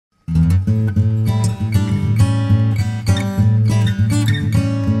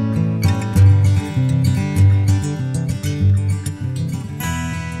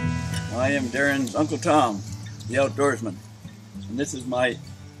is Uncle Tom, the outdoorsman, and this is my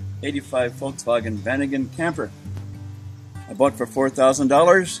 85 Volkswagen Vanagon camper. I bought for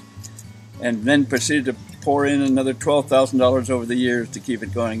 $4,000 and then proceeded to pour in another $12,000 over the years to keep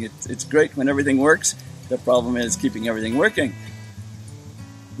it going. It's great when everything works. The problem is keeping everything working.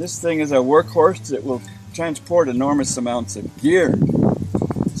 This thing is a workhorse that will transport enormous amounts of gear.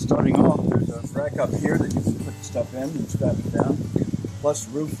 Starting off, there's a rack up here that you can put stuff in and strap it down, plus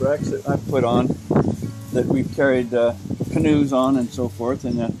roof racks that I've put on that we've carried canoes on and so forth,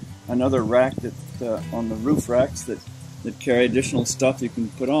 and another rack that on the roof racks that carry additional stuff you can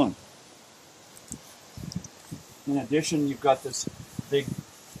put on. In addition, you've got this big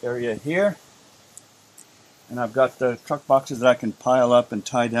area here, and I've got the truck boxes that I can pile up and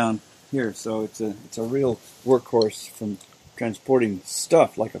tie down here, so it's a real workhorse from transporting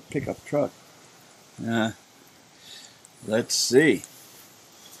stuff like a pickup truck. Let's see.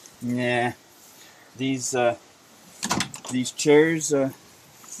 Yeah, these chairs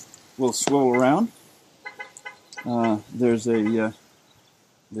will swivel around. There's a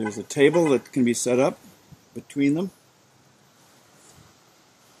table that can be set up between them.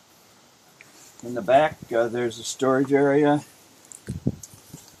 In the back, there's a storage area.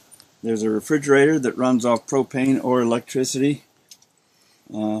 There's a refrigerator that runs off propane or electricity.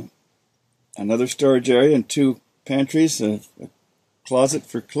 Another storage area and two pantries, a closet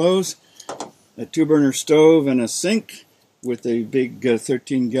for clothes, a 2-burner stove, and a sink with a big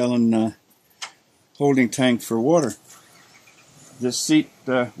 13-gallon holding tank for water. This seat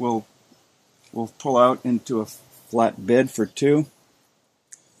will pull out into a flat bed for two.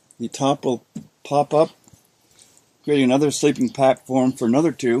 The top will pop up, creating another sleeping platform for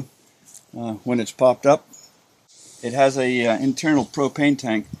another two when it's popped up. It has a internal propane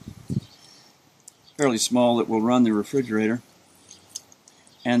tank, fairly small, that will run the refrigerator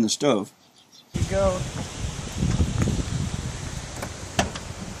and the stove. Here we go.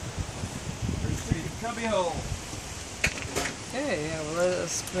 Cubby hole. Okay, you have a little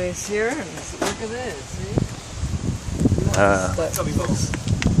space here, and look at this, see? Cubby hole.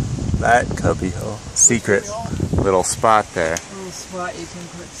 That cubby hole. Secret little spot there. Little spot you can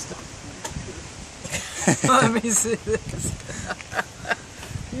put stuff. Let me see this.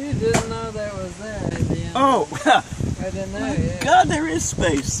 You didn't know that was there at the end. Oh! I didn't know, yeah. God, there is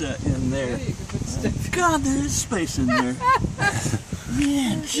space in there. Yeah, you can put stuff. God, there is space in there.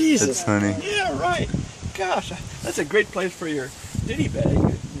 Man, Jesus. That's funny. Yeah, right. Gosh, that's a great place for your ditty bag.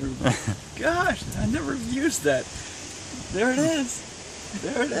 Gosh, I never used that. There it is.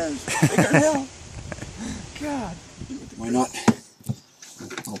 There it is. Bigger than hell. God. Why not?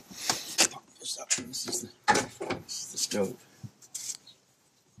 I'll pop this up. This is the stove.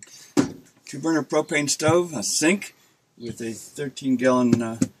 2-burner propane stove, a sink with a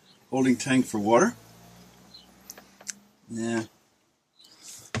 13-gallon holding tank for water. Yeah.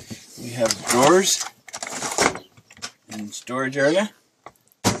 We have drawers and storage area.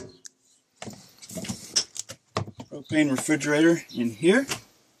 Propane refrigerator in here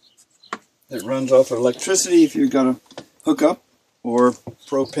that runs off of electricity if you've got to hook up, or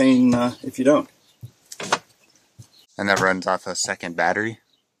propane if you don't. And that runs off a second battery?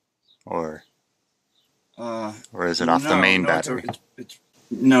 Or is it off the main battery?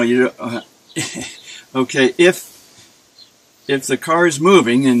 No, you don't. Okay, if the car is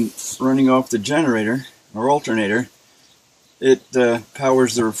moving and running off the generator or alternator, it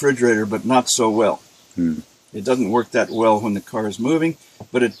powers the refrigerator, but not so well. It doesn't work that well when the car is moving,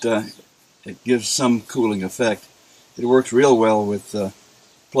 but it gives some cooling effect. It works real well with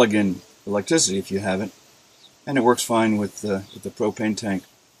plug-in electricity if you have it, and it works fine with the propane tank.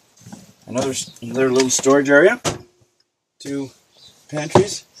 Another little storage area, 2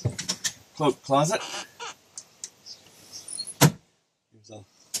 pantries, cloak closet. Here's a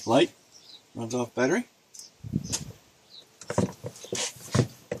light, runs off battery.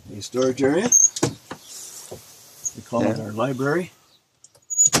 A storage area. We call it our library.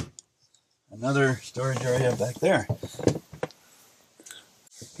 Another storage area back there.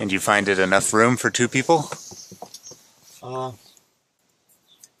 And you find it enough room for 2 people?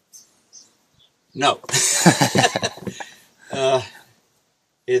 No.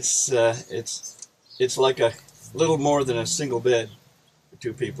 It's like a little more than a single bed for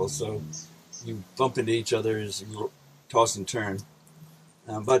 2 people, so you bump into each other as you toss and turn.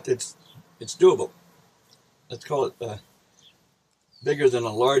 But it's doable. Let's call it bigger than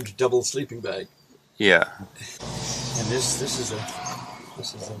a large double sleeping bag. Yeah. And this is a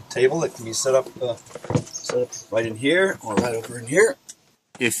table that can be set up right in here or right over in here.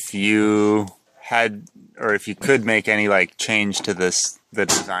 If you had, or if you could make any like change to this the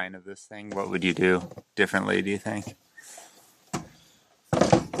design of this thing, what would you do differently, do you think?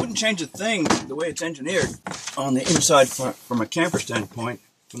 Wouldn't change a thing the way it's engineered on the inside from a camper standpoint.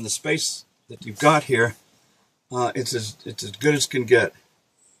 From the space that you've got here, it's as good as can get.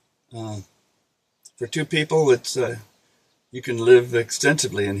 For two people, it's you can live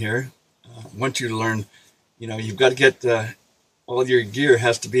extensively in here. Once you learn, you've got to get all your gear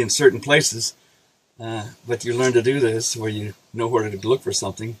has to be in certain places, but you learn to do this where you know where to look for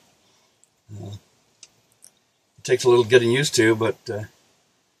something. It takes a little getting used to, but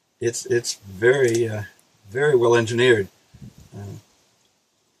it's very very well engineered.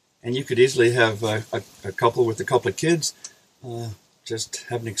 And you could easily have a couple with a couple of kids just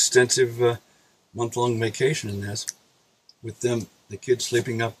have an extensive month-long vacation in this, with the kids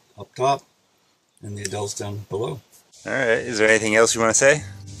sleeping up top and the adults down below. All right. Is there anything else you want to say?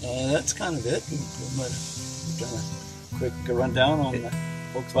 That's kind of it. Done a quick rundown on the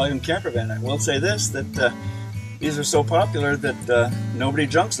Volkswagen camper van. I will say this, that these are so popular that nobody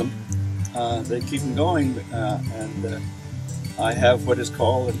junks them. They keep them going, and I have what is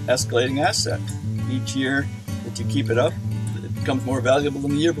called an escalating asset. Each year that you keep it up, it becomes more valuable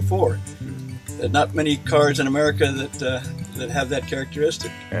than the year before. There are not many cars in America that have that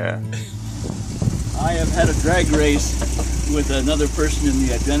characteristic. Yeah. I have had a drag race with another person in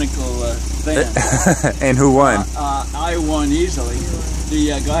the identical van. And who won? I won easily.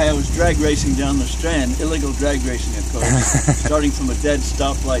 The guy I was drag racing down the Strand, illegal drag racing of course, starting from a dead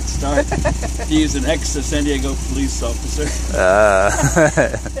stoplight start. He is an ex-San Diego police officer.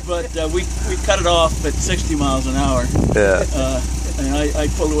 But we cut it off at 60 miles an hour. Yeah. And I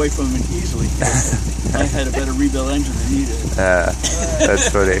pulled away from him easily. I had a better rebuild engine than he did. That's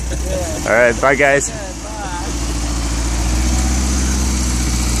funny. Yeah. All right, bye guys. Yeah, bye.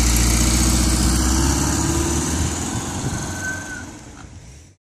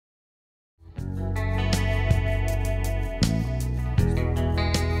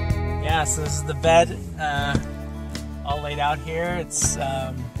 Yeah, so this is the bed all laid out here. It's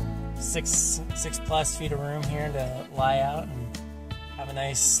 6+ feet of room here to lie out and have a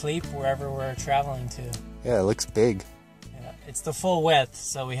nice sleep wherever we're traveling to. Yeah, it looks big. Yeah, it's the full width,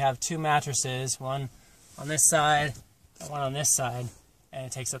 so we have 2 mattresses, one on this side and one on this side, and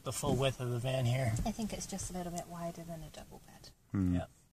it takes up the full width of the van here. I think it's just a little bit wider than a double bed. Mm. Yeah.